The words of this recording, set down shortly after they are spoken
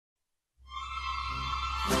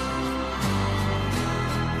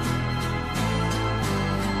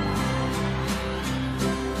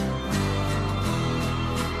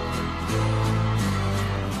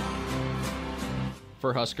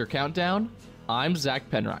For Husker Countdown, I'm Zach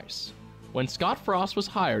Penrice. When Scott Frost was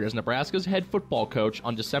hired as Nebraska's head football coach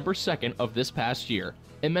on December 2nd of this past year,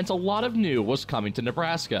 it meant a lot of new was coming to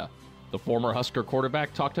Nebraska. The former Husker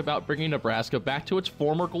quarterback talked about bringing Nebraska back to its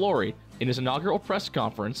former glory in his inaugural press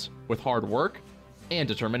conference with hard work and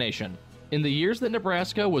determination. In the years that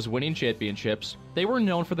Nebraska was winning championships, they were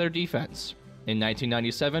known for their defense. In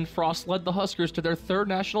 1997, Frost led the Huskers to their third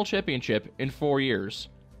national championship in 4 years.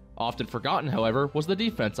 Often forgotten, however, was the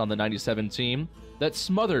defense on the 97 team that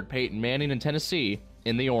smothered Peyton Manning in Tennessee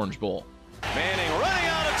in the Orange Bowl. Manning running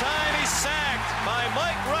out of time, he's sacked by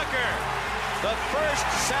Mike Rucker. The first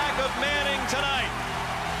sack of Manning tonight.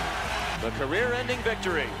 The career-ending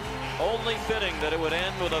victory. Only fitting that it would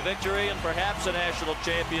end with a victory and perhaps a national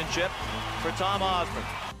championship for Tom Osborne.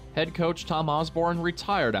 Head coach Tom Osborne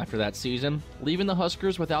retired after that season, leaving the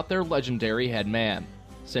Huskers without their legendary head man.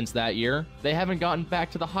 Since that year, they haven't gotten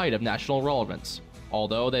back to the height of national relevance,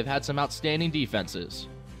 although they've had some outstanding defenses.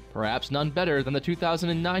 Perhaps none better than the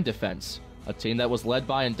 2009 defense, a team that was led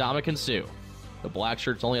by Ndamukong Suh. The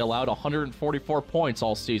Blackshirts only allowed 144 points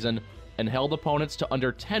all season and held opponents to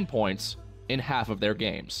under 10 points in half of their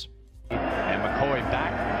games. And McCoy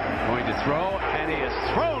back, going to throw, and he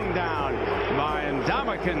is thrown down by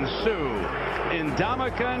Ndamukong Suh.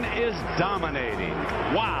 Ndamukong is dominating.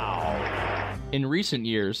 Wow! In recent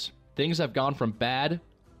years, things have gone from bad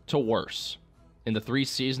to worse. In the 3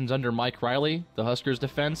 seasons under Mike Riley, the Huskers'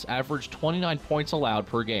 defense averaged 29 points allowed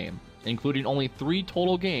per game, including only 3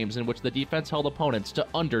 total games in which the defense held opponents to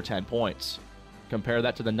under 10 points. Compare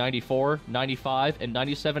that to the 94, 95, and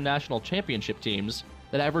 97 national championship teams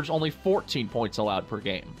that averaged only 14 points allowed per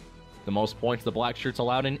game. The most points the Blackshirts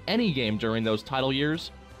allowed in any game during those title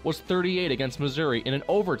years was 38 against Missouri in an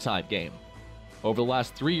overtime game. Over the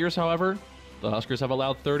last 3 years, however, the Huskers have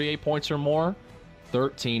allowed 38 points or more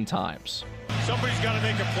 13 times. Somebody's got to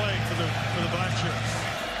make a play for the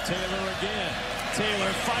Blackshirts. Taylor again.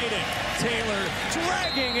 Taylor fighting. Taylor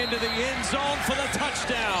dragging into the end zone for the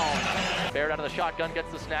touchdown. Baird out of the shotgun,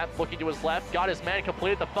 gets the snap, looking to his left, got his man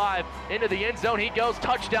completed the 5, into the end zone he goes,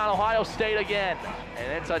 touchdown Ohio State again.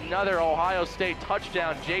 And it's another Ohio State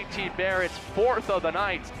touchdown. J.T. Barrett's 4th of the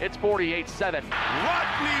night. It's 48-7.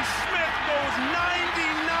 Rodney Smith goes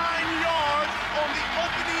 99 yards on the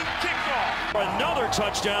opening kickoff. Another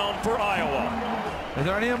touchdown for Iowa. Are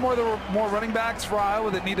there any more running backs for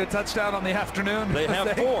Iowa that need a touchdown on the afternoon? They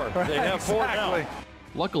have 4. They have 4 now.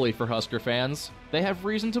 Luckily for Husker fans, they have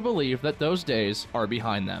reason to believe that those days are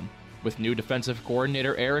behind them. With new defensive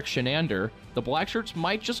coordinator Eric Shenander, the Blackshirts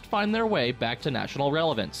might just find their way back to national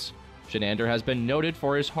relevance. Shenander has been noted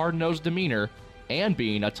for his hard-nosed demeanor and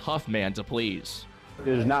being a tough man to please.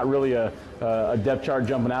 There's not really a depth chart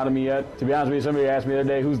jumping out of me yet. To be honest with you, somebody asked me the other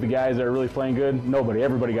day, who's the guys that are really playing good? Nobody.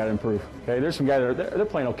 Everybody got to improve. Okay, there's some guys that they're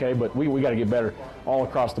playing okay, but we got to get better all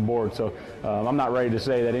across the board. So I'm not ready to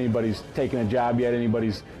say that anybody's taking a job yet,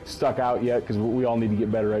 anybody's stuck out yet, because we all need to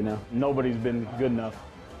get better right now. Nobody's been good enough.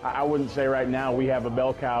 I wouldn't say right now we have a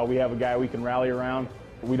bell cow. We have a guy we can rally around.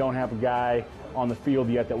 We don't have a guy on the field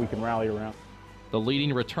yet that we can rally around. The leading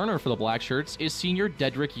returner for the Blackshirts is senior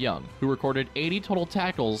Dedrick Young, who recorded 80 total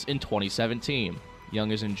tackles in 2017.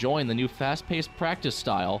 Young is enjoying the new fast-paced practice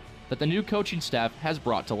style that the new coaching staff has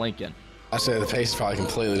brought to Lincoln. I'd say the pace is probably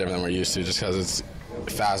completely different than we're used to, just because it's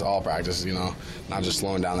fast all practice, you know, not just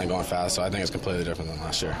slowing down and going fast, so I think it's completely different than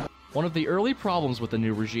last year. One of the early problems with the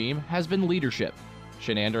new regime has been leadership.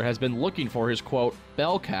 Shenander has been looking for his, quote,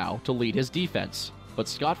 bell cow to lead his defense, but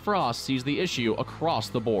Scott Frost sees the issue across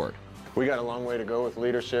the board. We got a long way to go with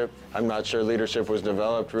leadership. I'm not sure leadership was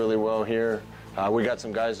developed really well here. We got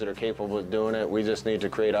some guys that are capable of doing it. We just need to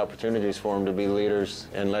create opportunities for them to be leaders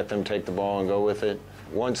and let them take the ball and go with it.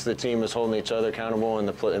 Once the team is holding each other accountable and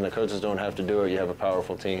the coaches don't have to do it, you have a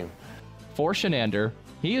powerful team. For Shenander,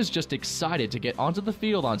 he is just excited to get onto the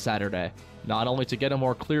field on Saturday, not only to get a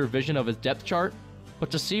more clear vision of his depth chart,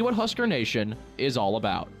 but to see what Husker Nation is all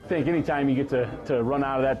about. I think anytime you get to run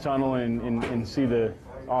out of that tunnel and see the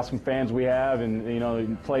awesome fans we have, and you know,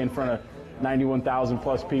 play in front of 91,000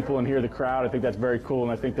 plus people and hear the crowd, I think that's very cool,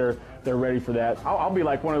 and I think they're ready for that. I'll be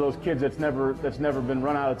like one of those kids that's never been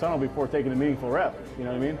run out of the tunnel before taking a meaningful rep. You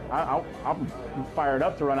know what I mean? I'm fired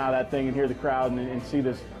up to run out of that thing and hear the crowd and see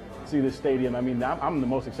this stadium. I mean, I'm the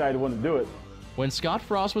most excited one to do it. When Scott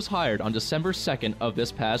Frost was hired on December 2nd of this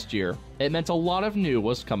past year, it meant a lot of new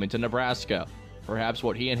was coming to Nebraska. Perhaps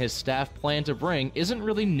what he and his staff plan to bring isn't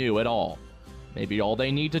really new at all. Maybe all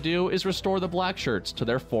they need to do is restore the Blackshirts to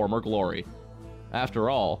their former glory. After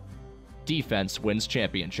all, defense wins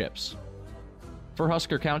championships. For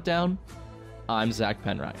Husker Countdown, I'm Zach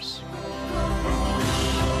Penrice.